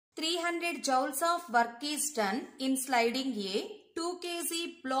300 joules of work is done in sliding a 2 kg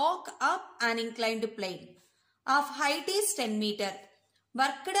block up an inclined plane. Of height is 10 meter.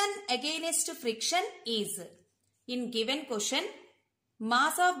 Work done against friction is. In given question,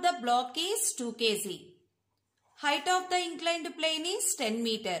 mass of the block is 2 kg. Height of the inclined plane is 10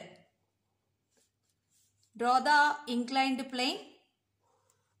 meter. Draw the inclined plane.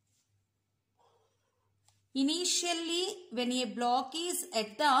 Initially, when a block is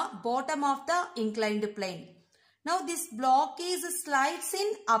at the bottom of the inclined plane. Now this block is slides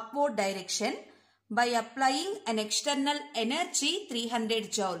in upward direction by applying an external energy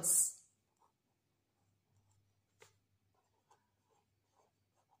 300 joules.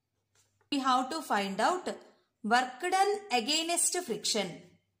 We have to find out work done against friction.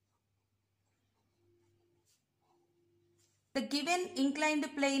 The given inclined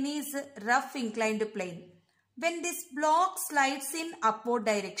plane is rough inclined plane. When this block slides in upward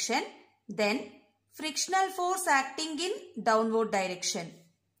direction, then frictional force acting in downward direction.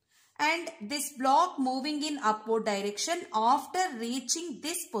 And this block moving in upward direction, after reaching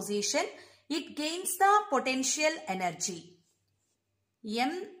this position, it gains the potential energy.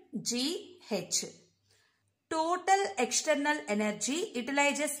 mgh. Total external energy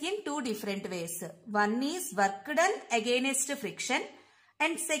utilizes in two different ways. One is work done against friction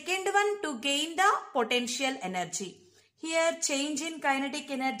and second one to gain the potential energy. Here change in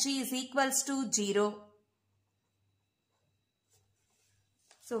kinetic energy is equals to 0.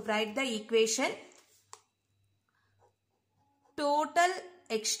 So write the equation. Total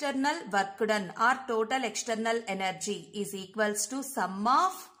external work done or total external energy is equals to sum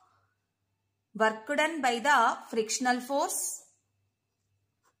of work done by the frictional force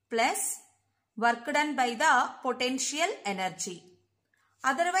plus work done by the potential energy.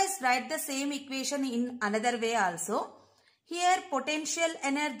 Otherwise, write the same equation in another way also. Here, potential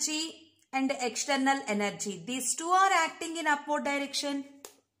energy and external energy, these two are acting in upward direction.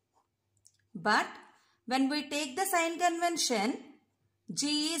 But when we take the sign convention,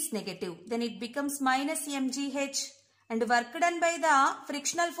 G is negative. Then it becomes minus mgh. And work done by the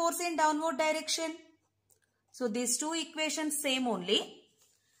frictional force in downward direction. So these two equations same only.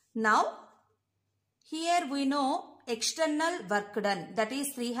 Now here we know external work done, that is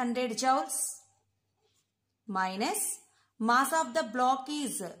 300 joules minus mass of the block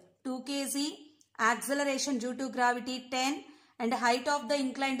is 2 kg, acceleration due to gravity 10 and height of the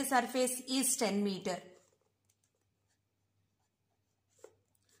inclined surface is 10 meter.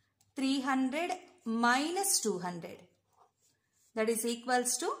 300 minus 200. That is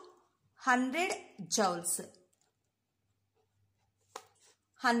equals to 100 joules.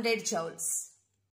 100 joules.